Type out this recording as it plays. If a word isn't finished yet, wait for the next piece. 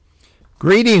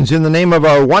Greetings in the name of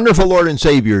our wonderful Lord and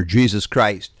Savior, Jesus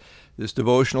Christ. This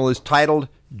devotional is titled,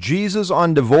 Jesus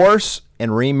on Divorce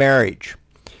and Remarriage.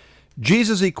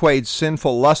 Jesus equates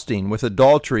sinful lusting with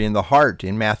adultery in the heart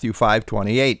in Matthew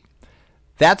 5:28.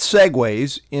 That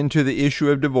segues into the issue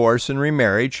of divorce and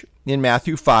remarriage in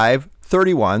Matthew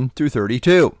 5:31 through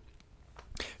 32.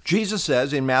 Jesus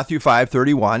says in Matthew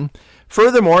 5:31,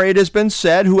 "Furthermore, it has been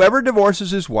said, whoever divorces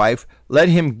his wife, let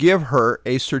him give her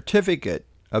a certificate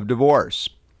of divorce."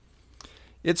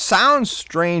 It sounds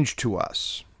strange to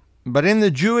us, but in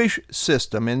the Jewish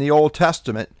system in the Old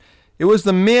Testament, it was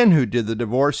the men who did the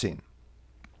divorcing.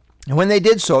 And when they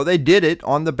did so, they did it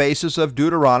on the basis of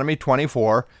Deuteronomy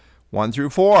 24, 1 through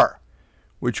 4,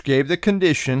 which gave the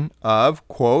condition of,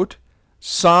 quote,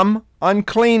 some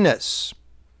uncleanness,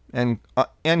 and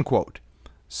end quote,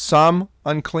 some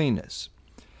uncleanness.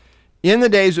 In the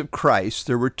days of Christ,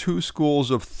 there were two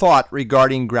schools of thought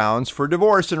regarding grounds for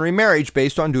divorce and remarriage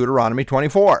based on Deuteronomy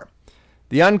 24.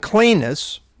 The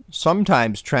uncleanness,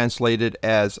 sometimes translated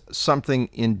as something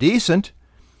indecent,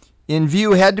 in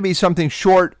view had to be something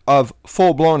short of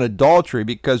full-blown adultery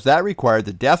because that required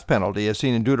the death penalty as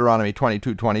seen in Deuteronomy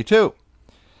 22:22.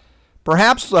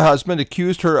 Perhaps the husband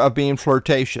accused her of being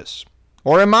flirtatious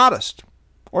or immodest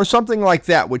or something like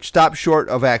that which stopped short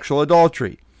of actual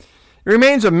adultery. It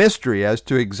remains a mystery as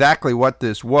to exactly what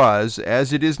this was,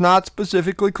 as it is not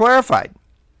specifically clarified.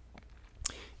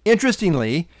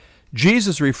 Interestingly,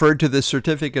 Jesus referred to this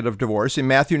certificate of divorce in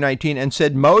Matthew 19 and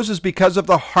said Moses, because of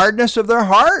the hardness of their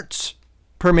hearts,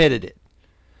 permitted it.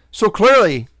 So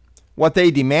clearly, what they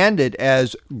demanded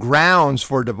as grounds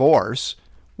for divorce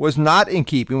was not in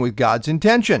keeping with God's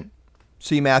intention.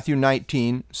 See Matthew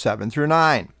 19, 7 through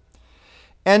 9.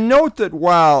 And note that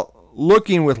while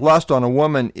looking with lust on a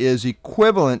woman is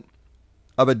equivalent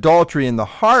of adultery in the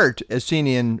heart, as seen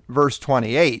in verse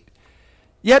 28,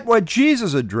 yet what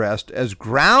Jesus addressed as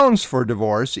grounds for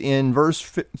divorce in verse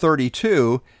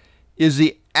 32 is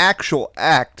the actual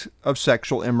act of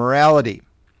sexual immorality.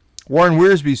 Warren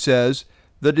Wiersbe says,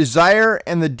 the desire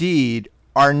and the deed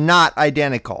are not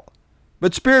identical,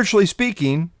 but spiritually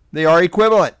speaking, they are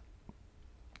equivalent.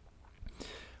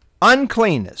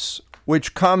 Uncleanness,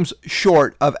 which comes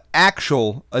short of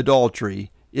actual adultery,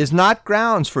 is not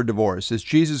grounds for divorce, as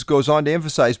Jesus goes on to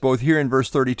emphasize both here in verse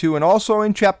 32 and also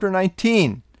in chapter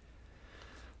 19.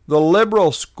 The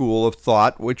liberal school of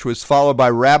thought, which was followed by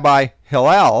Rabbi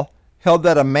Hillel, held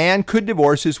that a man could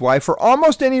divorce his wife for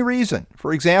almost any reason.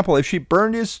 For example, if she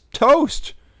burned his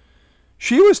toast,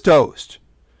 she was toast.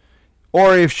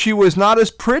 Or if she was not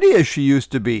as pretty as she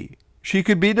used to be, she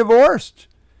could be divorced.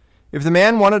 If the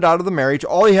man wanted out of the marriage,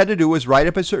 all he had to do was write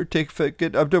up a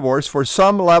certificate of divorce for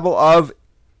some level of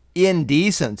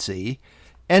indecency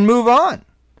and move on.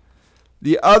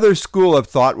 The other school of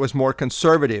thought was more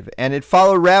conservative, and it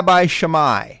followed Rabbi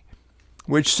Shammai,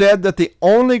 which said that the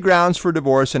only grounds for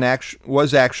divorce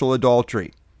was actual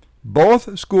adultery.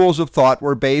 Both schools of thought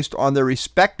were based on their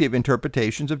respective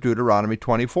interpretations of Deuteronomy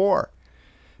 24.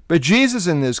 But Jesus,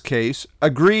 in this case,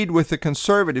 agreed with the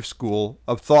conservative school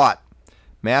of thought.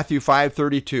 Matthew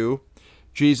 5:32,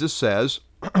 Jesus says,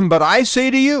 "But I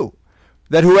say to you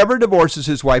that whoever divorces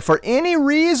his wife for any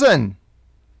reason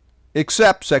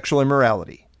except sexual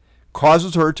immorality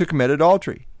causes her to commit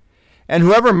adultery. And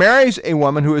whoever marries a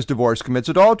woman who is divorced commits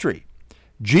adultery."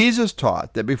 Jesus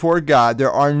taught that before God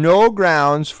there are no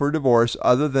grounds for divorce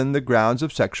other than the grounds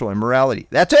of sexual immorality.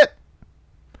 That's it.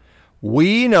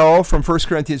 We know from 1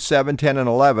 Corinthians 7, 10, and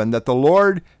 11 that the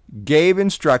Lord gave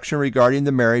instruction regarding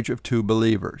the marriage of two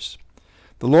believers.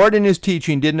 The Lord in his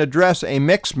teaching didn't address a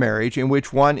mixed marriage in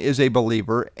which one is a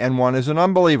believer and one is an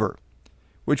unbeliever,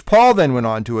 which Paul then went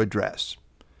on to address.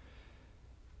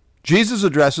 Jesus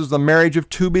addresses the marriage of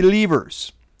two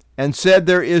believers and said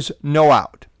there is no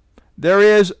out. There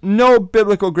is no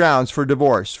biblical grounds for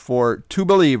divorce for two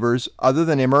believers other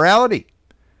than immorality.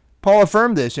 Paul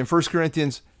affirmed this in 1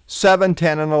 Corinthians 7,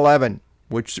 10, and 11,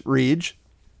 which reads,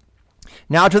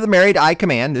 "Now to the married I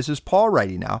command," this is Paul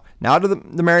writing now, "Now to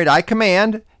the married I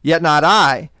command, yet not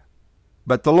I,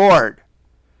 but the Lord.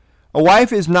 A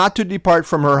wife is not to depart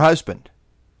from her husband.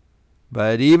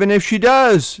 But even if she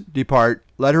does depart,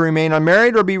 let her remain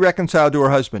unmarried or be reconciled to her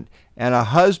husband. And a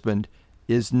husband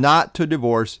is not to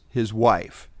divorce his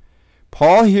wife."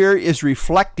 Paul here is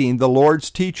reflecting the Lord's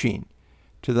teaching.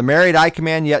 To the married I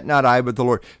command, yet not I, but the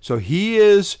Lord. So he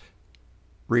is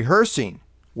rehearsing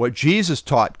what Jesus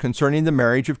taught concerning the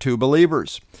marriage of two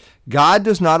believers. God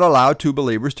does not allow two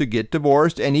believers to get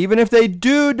divorced, and even if they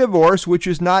do divorce, which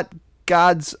is not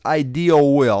God's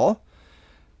ideal will,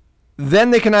 then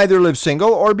they can either live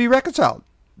single or be reconciled.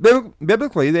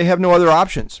 Biblically, they have no other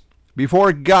options.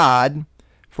 Before God,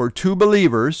 for two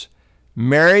believers,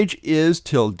 marriage is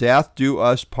till death do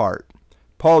us part.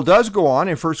 Paul does go on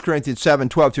in 1 Corinthians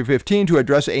 7:12-15 to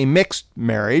address a mixed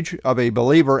marriage of a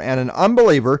believer and an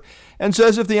unbeliever, and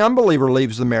says if the unbeliever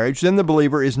leaves the marriage, then the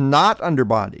believer is not under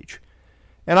bondage.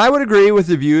 And I would agree with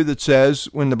the view that says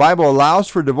when the Bible allows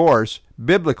for divorce,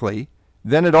 biblically,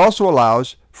 then it also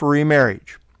allows for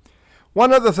remarriage.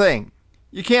 One other thing,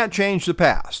 you can't change the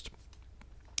past.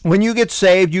 When you get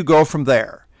saved, you go from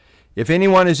there. If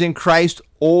anyone is in Christ,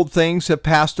 old things have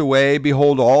passed away.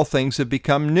 Behold, all things have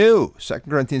become new. 2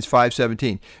 Corinthians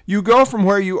 5:17. You go from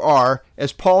where you are,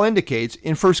 as Paul indicates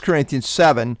in 1 Corinthians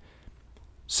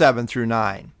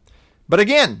 7:7-9. But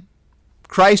again,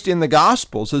 Christ in the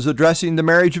Gospels is addressing the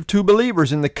marriage of two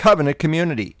believers in the covenant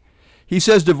community. He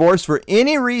says divorce for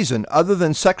any reason other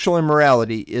than sexual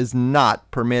immorality is not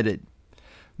permitted.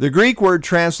 The Greek word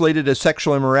translated as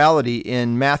sexual immorality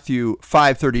in Matthew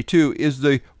 5:32 is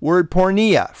the word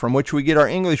porneia, from which we get our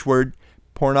English word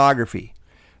pornography.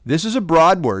 This is a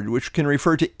broad word which can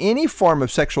refer to any form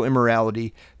of sexual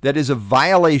immorality that is a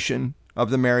violation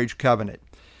of the marriage covenant.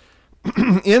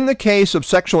 In the case of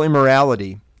sexual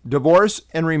immorality, divorce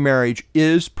and remarriage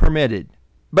is permitted,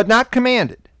 but not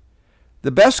commanded. The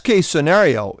best case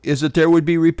scenario is that there would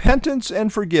be repentance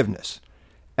and forgiveness,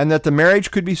 and that the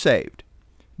marriage could be saved.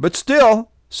 But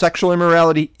still, sexual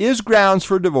immorality is grounds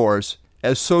for divorce,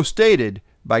 as so stated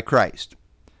by Christ.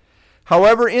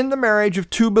 However, in the marriage of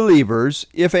two believers,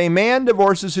 if a man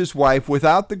divorces his wife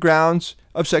without the grounds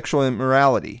of sexual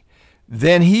immorality,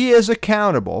 then he is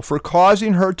accountable for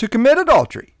causing her to commit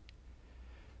adultery.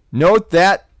 Note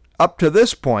that up to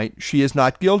this point, she is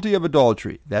not guilty of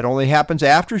adultery. That only happens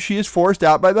after she is forced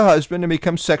out by the husband and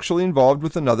becomes sexually involved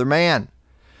with another man.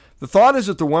 The thought is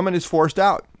that the woman is forced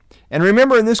out. And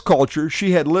remember, in this culture,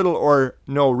 she had little or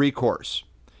no recourse.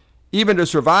 Even to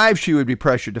survive, she would be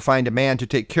pressured to find a man to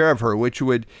take care of her, which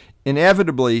would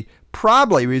inevitably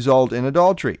probably result in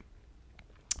adultery.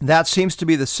 That seems to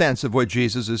be the sense of what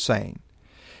Jesus is saying.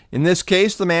 In this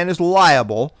case, the man is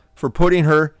liable for putting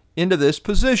her into this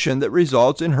position that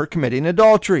results in her committing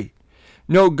adultery.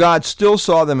 No, God still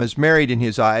saw them as married in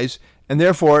his eyes, and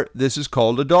therefore this is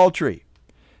called adultery.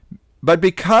 But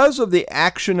because of the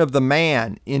action of the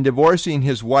man in divorcing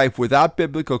his wife without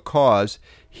biblical cause,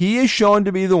 he is shown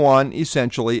to be the one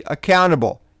essentially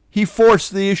accountable. He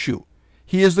forced the issue.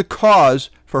 He is the cause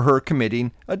for her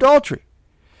committing adultery.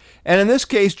 And in this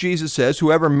case, Jesus says,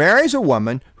 whoever marries a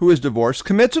woman who is divorced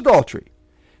commits adultery.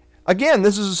 Again,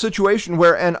 this is a situation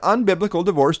where an unbiblical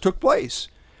divorce took place.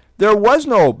 There was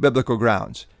no biblical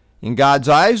grounds. In God's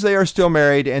eyes, they are still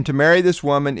married, and to marry this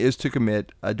woman is to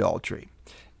commit adultery.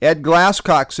 Ed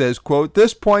Glasscock says, quote,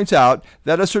 this points out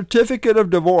that a certificate of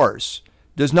divorce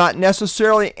does not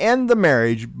necessarily end the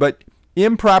marriage, but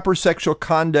improper sexual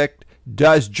conduct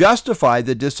does justify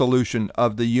the dissolution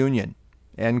of the union,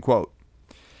 end quote.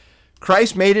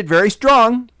 Christ made it very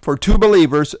strong for two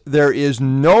believers. There is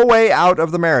no way out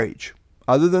of the marriage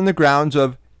other than the grounds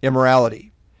of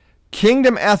immorality.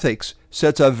 Kingdom ethics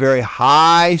sets a very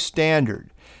high standard,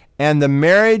 and the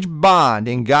marriage bond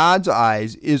in God's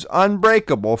eyes is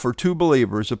unbreakable for two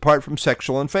believers apart from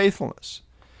sexual unfaithfulness.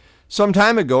 Some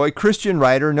time ago, a Christian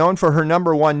writer known for her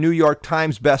 #1 New York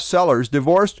Times bestsellers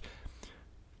divorced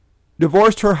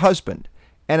her husband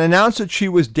and announced that she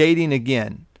was dating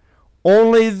again.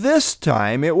 Only this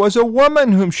time it was a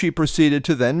woman whom she proceeded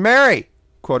to then marry,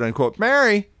 quote unquote,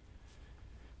 marry.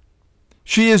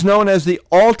 She is known as the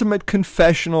ultimate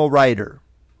confessional writer.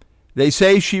 They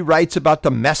say she writes about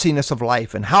the messiness of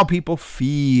life and how people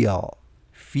feel.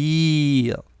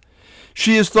 She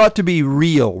is thought to be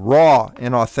real, raw,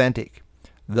 and authentic.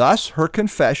 Thus, her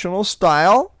confessional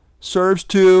style serves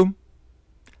to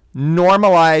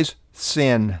normalize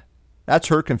sin. That's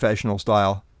her confessional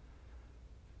style.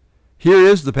 Here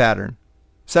is the pattern.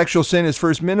 Sexual sin is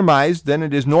first minimized, then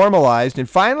it is normalized, and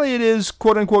finally it is,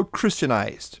 quote unquote,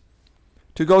 Christianized.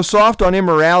 To go soft on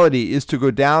immorality is to go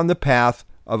down the path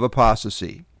of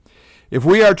apostasy. If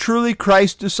we are truly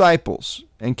Christ's disciples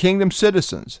and kingdom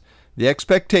citizens, the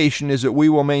expectation is that we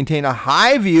will maintain a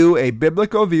high view, a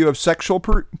biblical view of sexual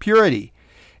purity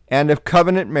and of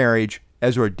covenant marriage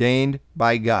as ordained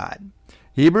by God.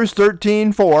 Hebrews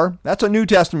 13:4, that's a New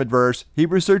Testament verse.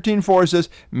 Hebrews 13:4 says,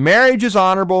 marriage is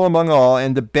honorable among all,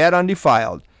 and the bed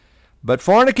undefiled. But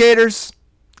fornicators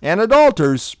and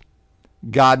adulterers,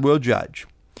 God will judge.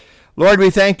 Lord, we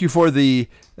thank you for the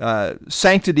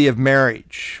sanctity of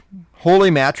marriage, holy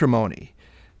matrimony.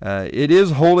 It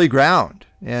is holy ground.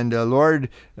 And Lord,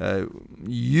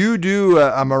 you do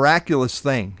a miraculous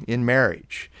thing in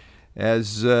marriage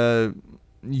as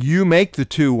you make the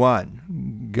two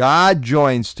one. God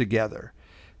joins together.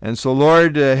 And so,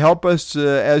 Lord, help us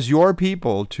as your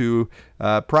people to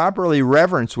properly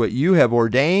reverence what you have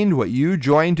ordained, what you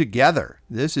joined together.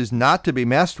 This is not to be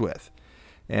messed with.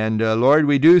 And Lord,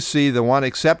 we do see the one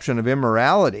exception of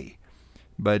immorality,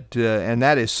 but and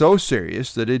that is so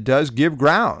serious that it does give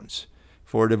grounds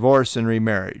for divorce and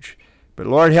remarriage. But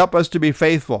Lord, help us to be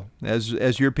faithful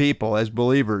as your people, as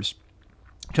believers,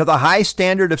 to the high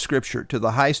standard of Scripture, to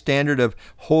the high standard of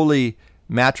holy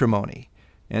matrimony,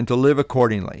 and to live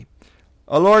accordingly.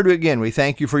 Lord, again, we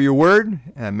thank you for your word,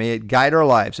 and may it guide our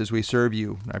lives as we serve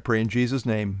you. I pray in Jesus'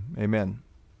 name, amen.